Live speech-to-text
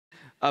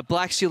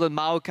Black Shield and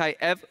Maokai.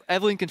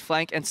 Evelyn can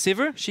flank, and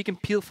Sivir, she can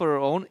peel for her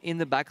own in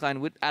the backline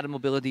with added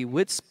mobility,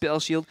 with Spell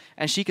Shield,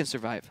 and she can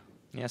survive.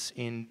 Yes,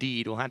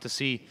 indeed. We'll have to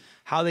see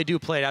how they do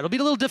play it out. It'll be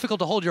a little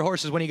difficult to hold your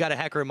horses when you got a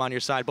Hecarim on your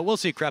side, but we'll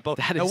see, Crepo.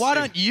 Now, why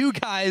don't you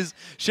guys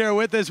share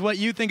with us what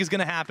you think is going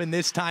to happen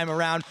this time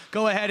around?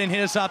 Go ahead and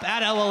hit us up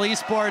at LL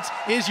Esports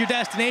is your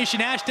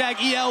destination. Hashtag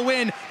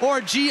ELWin or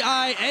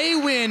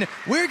GIAWin.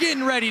 We're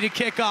getting ready to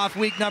kick off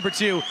week number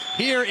 2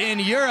 here in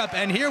Europe,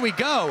 and here we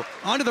go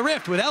onto the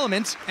Rift with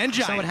Elements and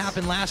Giants. So what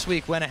happened last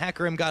week when a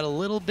Hecarim got a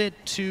little bit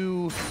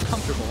too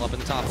comfortable up in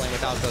the top lane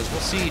without those.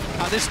 We'll see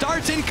how this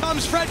starts. In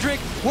comes Frederick.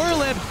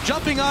 Whirlib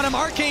jumping on him.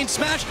 Arcane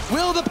Smash.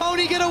 Will the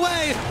pony get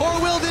away,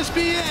 or will this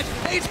be it?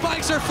 8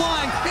 spikes are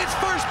flying. It's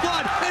first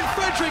blood, and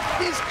Frederick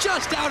is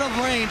just out of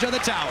range of the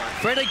tower.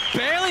 Frederick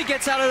barely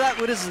gets out of that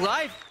with his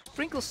life.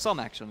 Sprinkle some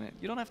action on it.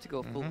 You don't have to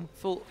go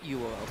full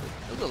UOL.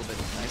 A little bit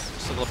is nice.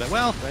 Just a little bit.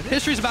 Well,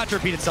 history's about to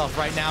repeat itself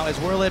right now as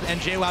Whirlib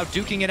and JWoww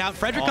duking it out.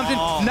 Frederick comes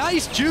in.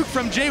 Nice juke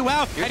from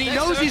JWoww, and he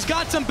knows he's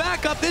got some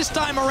backup this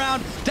time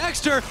around.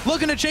 Dexter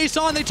looking to chase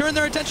on. They turn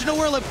their attention to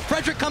Whirlib.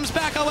 Frederick comes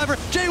back, however.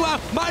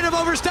 JWoww might have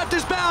overstepped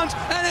his bounds,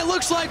 and it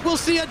looks like we'll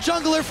see a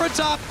jungler for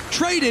top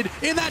traded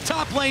in that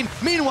top lane.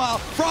 Meanwhile,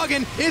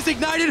 Froggen is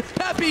ignited.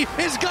 Peppy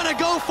is gonna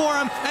go for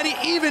him, and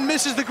he even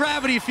misses the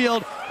gravity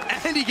field,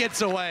 and he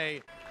gets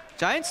away.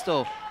 Giants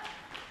though,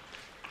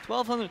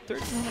 1,200,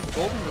 1,300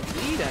 gold in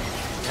the lead,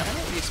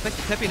 and we expect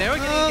the Peppy and Arrow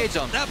getting engaged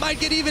on. That might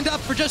get evened up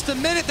for just a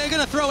minute. They're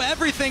going to throw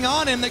everything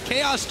on him, the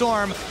Chaos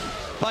Storm.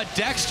 But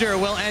Dexter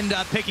will end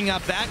up picking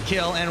up that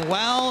kill, and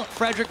while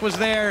Frederick was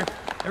there,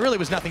 there really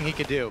was nothing he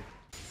could do.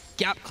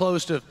 Gap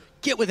closed to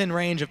get within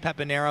range of Pep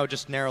and Arrow,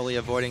 just narrowly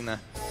avoiding the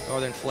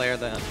Northern Flare,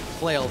 the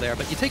flail there.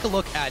 But you take a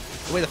look at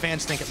the way the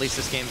fans think at least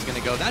this game's going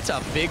to go. That's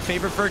a big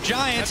favor for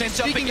Giants. And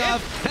speaking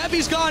of,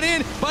 Peppy's gone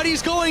in, but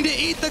he's going to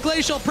eat the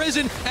Glacial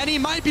Prison, and he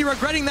might be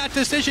regretting that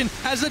decision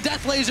as the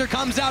Death Laser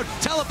comes out.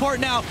 Teleport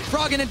now.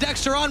 Froggen and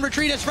Dexter on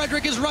retreat as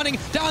Frederick is running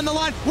down the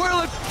line.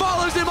 Whirlib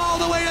follows him all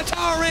the way to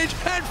tower range,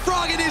 and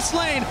Froggen is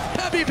slain.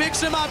 Peppy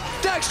picks him up.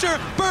 Dexter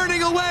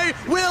burning away.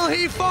 Will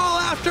he fall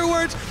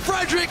afterwards?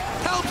 Frederick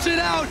helps it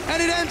out,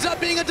 and it ends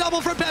up being a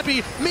double for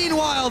Peppy.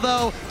 Meanwhile,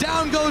 though,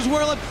 down goes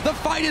Whirlib. The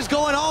fight is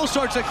going all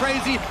sorts of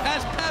crazy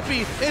as Peppy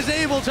is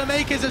able to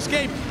make his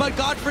escape, but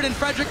Godfred and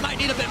Frederick might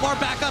need a bit more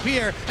backup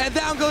here. And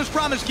down goes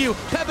Promiscue.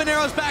 Pep and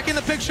Arrow's back in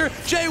the picture.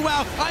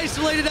 JWoww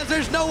isolated as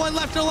there's no one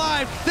left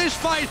alive. This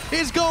fight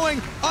is going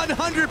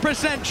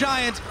 100%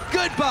 Giants.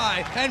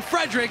 Goodbye, and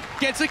Frederick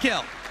gets a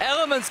kill.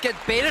 Elements get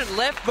baited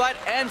left, right,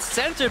 and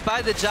centered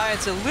by the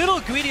Giants. A little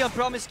greedy on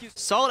Promiscue.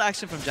 Solid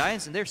action from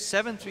Giants, and they're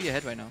 7-3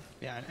 ahead right now.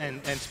 Yeah,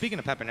 and speaking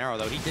of Pep and Arrow,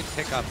 though, he did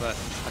pick up a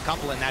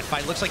couple in that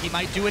fight. Looks like he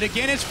might do it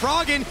again as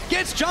Froggen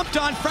gets jumped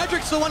on.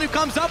 Frederick's the one who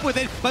comes up with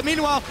it, but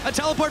meanwhile, a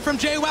teleport from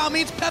JWoww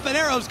means Pep and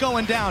Arrow's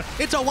going down.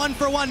 It's a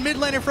 1-for-1 mid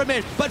laner from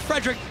mid, but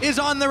Frederick is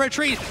on the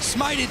retreat.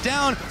 Smited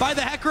down by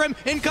the Hecarim.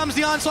 In comes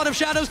the Onslaught of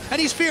Shadows,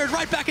 and he's feared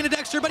right back into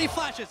Dexter, but he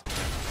flashes.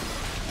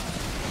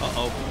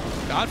 Uh-oh.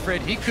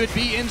 Godfred, he could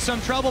be in some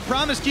trouble.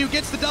 Promiscue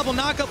gets the double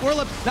knockup.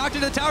 Whirlib knocked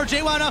into the tower.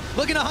 JWoww now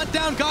looking to hunt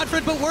down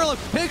Godfred, but Whirlib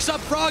picks up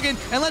Froggen,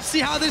 and let's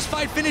see how this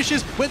fight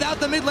finishes without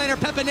the mid laner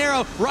Pep and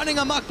Arrow running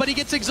amok, but he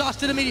gets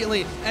exhausted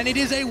immediately, and it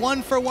is a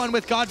 1-for-1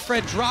 with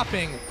Godfred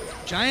dropping.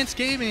 Giants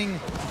Gaming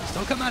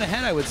still come out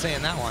ahead, I would say,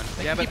 in that one.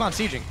 They keep on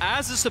sieging.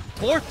 As a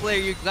support player,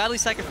 you gladly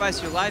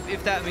sacrifice your life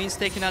if that means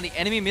taking out the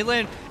enemy mid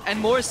lane, and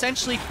more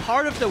essentially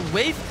part of the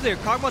wave clear.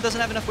 Karma doesn't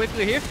have enough wave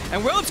clear here,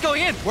 and Whirlib's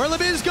going in. Whirlib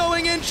is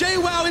going in.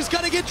 JWoww is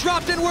going to get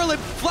dropped in. Whirlib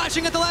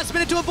flashing at the last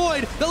minute to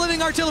avoid the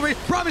living artillery.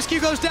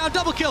 Promiscue goes down.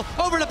 Double kill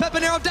over to Pep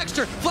and Arrow.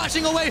 Dexter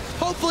flashing away,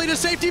 hopefully to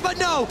safety, but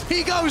no,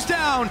 he goes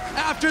down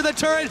after the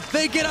turret.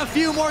 They get a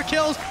few more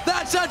kills.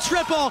 That's a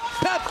triple.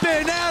 Pep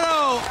and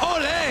Arrow.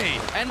 Ole!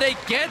 And they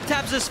get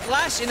Tabs'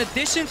 flash. In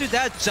addition to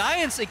that,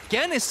 Giants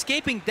again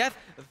escaping death.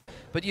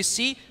 But you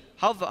see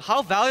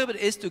how valuable it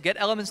is to get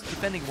Elements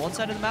defending one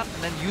side of the map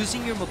and then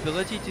using your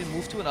mobility to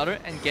move to another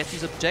and get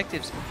these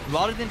objectives,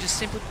 rather than just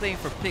simply playing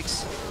for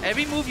picks.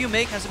 Every move you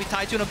make has to be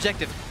tied to an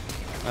objective.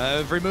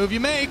 Every move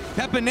you make.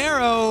 Pep and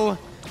Arrow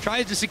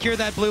tries to secure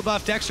that blue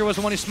buff. Dexter was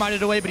the one who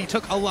smited away, but he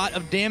took a lot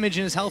of damage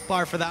in his health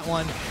bar for that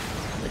one.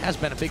 It has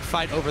been a big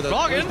fight over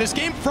this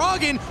game.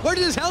 Froggen, where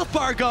did his health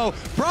bar go?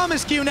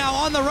 Promiscue now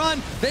on the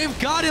run. They've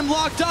got him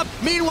locked up.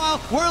 Meanwhile,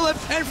 Whirlib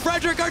and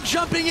Frederick are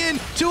jumping in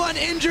to an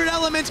injured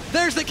Element.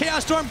 There's the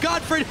Chaos Storm.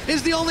 Godfred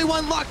is the only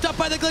one locked up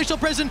by the Glacial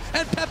Prison,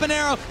 and Pep and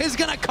Arrow is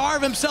gonna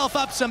carve himself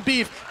up some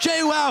beef.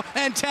 JWoww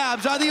and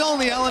Tabs are the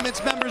only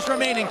Elements members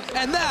remaining,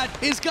 and that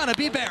is gonna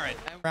be Barrett.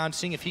 Around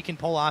seeing if he can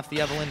pull off the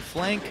Evelyn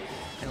flank,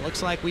 and it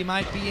looks like we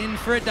might be in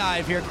for a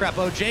dive here,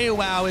 Crepo.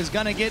 JWoww is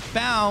gonna get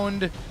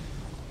bound.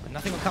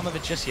 Nothing will come of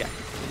it just yet.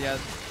 Yeah,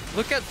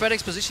 Look at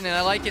Fredric's position, and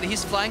I like it.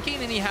 He's flanking,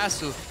 and he has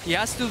to. He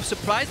has to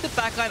surprise the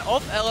backline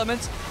of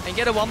Elements and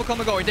get a wombo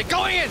combo going. They're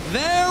going in!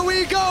 There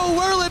we go!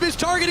 Werlib is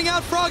targeting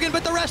out Froggen,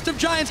 but the rest of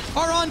Giants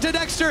are on to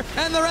Dexter,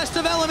 and the rest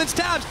of Elements.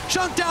 Tabs,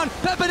 chunk down,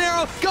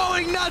 Pepinero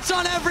going nuts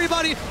on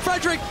everybody.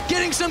 Fredric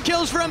getting some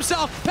kills for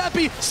himself.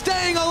 Peppy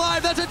staying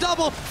alive. That's a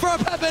double for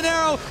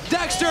Pepinero.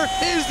 Dexter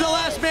is the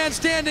last man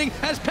standing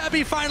as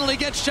Peppy finally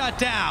gets shut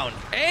down.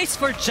 Ace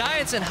for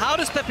Giants, and how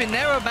does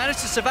Pepinero manage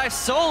to survive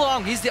so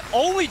long? He's the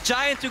only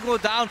Giant to go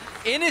down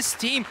in his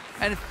team,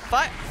 and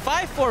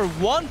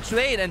 5-for-1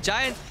 trade, and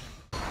Giant.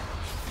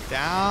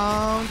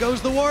 Down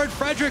goes the ward.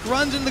 Fredric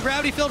runs in the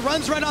gravity field,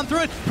 runs right on through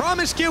it.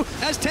 Promiscu,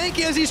 as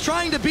tanky as he's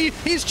trying to be,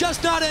 he's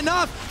just not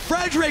enough.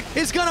 Fredric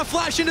is gonna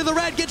flash into the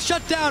red, gets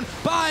shut down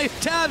by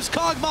Tabs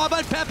Kog'Maw,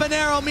 but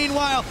Pepinero,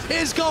 meanwhile,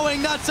 is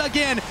going nuts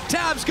again.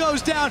 Tabs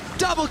goes down,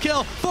 double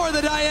kill for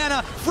the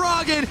Diana.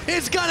 Froggen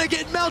is gonna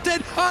get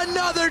melted.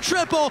 Another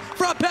triple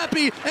from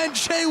Peppy, and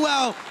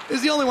JWoww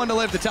is the only one to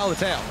live to tell the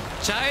tale.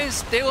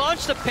 Giants, they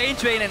launched the pain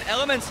train, and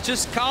Elements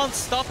just can't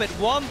stop it.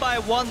 One by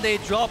one, they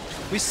drop.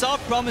 We saw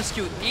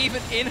Promiscu,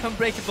 even in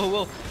Unbreakable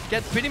Will,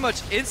 get pretty much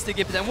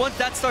insta-gipped. And once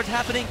that starts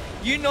happening,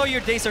 you know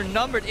your days are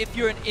numbered if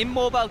you're an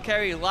immobile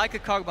carry like a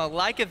Kog'Maw,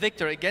 like a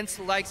Victor, against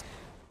the likes.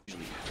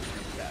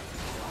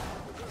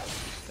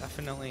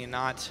 Definitely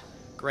not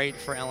great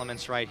for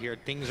Elements right here.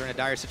 Things are in a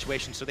dire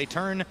situation, so they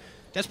turn.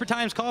 Desperate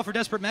times call for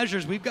desperate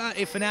measures. We've got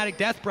a Fnatic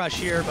Death Brush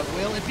here, but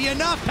will it be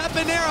enough?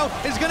 Pepinero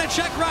is going to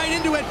check right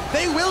into it.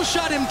 They will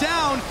shut him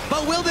down,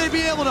 but will they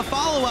be able to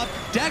follow up?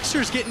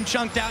 Dexter's getting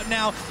chunked out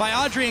now by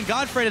Audrey, and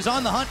Godfred is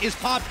on the hunt, is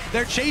popped.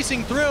 They're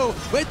chasing through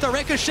with the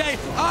ricochet.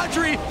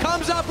 Audrey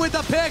comes up with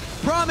a pick.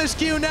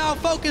 Promiscu now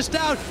focused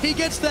out. He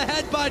gets the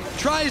headbutt,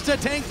 tries to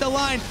tank the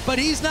line, but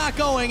he's not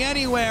going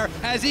anywhere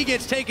as he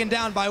gets taken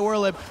down by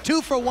Werlib.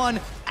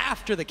 2-for-1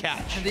 after the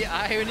catch. And the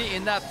irony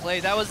in that play,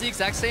 that was the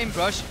exact same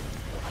brush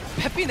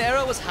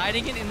Pepinero was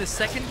hiding it in the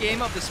second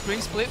game of the Spring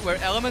Split, where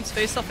Elements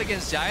faced off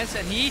against Giants,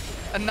 and he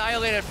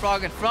annihilated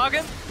Froggen.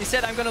 Froggen, he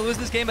said, I'm going to lose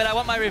this game, but I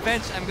want my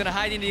revenge. I'm going to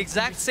hide in the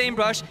exact same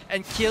brush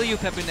and kill you,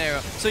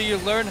 Pepinero, so you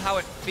learn how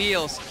it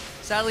feels.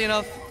 Sadly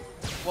enough,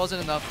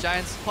 wasn't enough.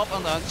 Giants pop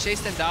on the hunt,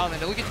 chase them down,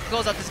 and they're looking to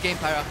close out this game,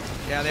 Pyra.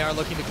 Yeah, they are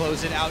looking to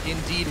close it out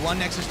indeed. One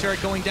Nexus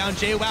turret going down.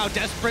 JWoww,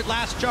 desperate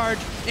last charge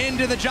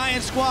into the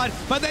Giant squad,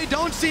 but they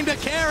don't seem to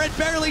care. It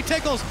barely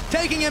tickles,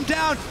 taking him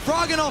down.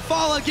 Froggen will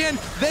fall again.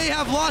 They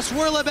have lost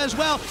Werlib as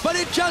well, but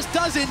it just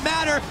doesn't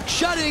matter.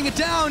 Shutting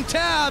down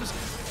Tabs.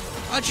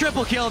 A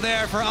triple kill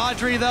there for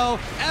Audrey, though.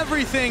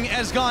 Everything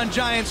has gone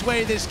Giants'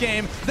 way this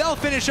game. They'll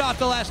finish off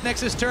the last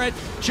Nexus turret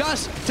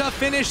just to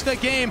finish the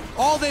game.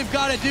 All they've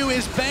got to do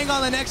is bang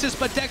on the Nexus,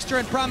 but Dexter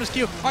and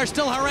Promiscu are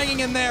still haranguing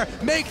in there.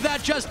 Make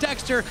that just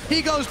Dexter.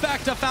 He goes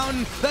back to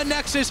Fountain. The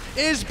Nexus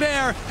is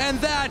bare, and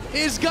that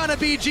is gonna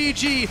be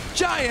GG.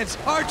 Giants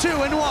are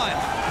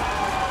 2-1.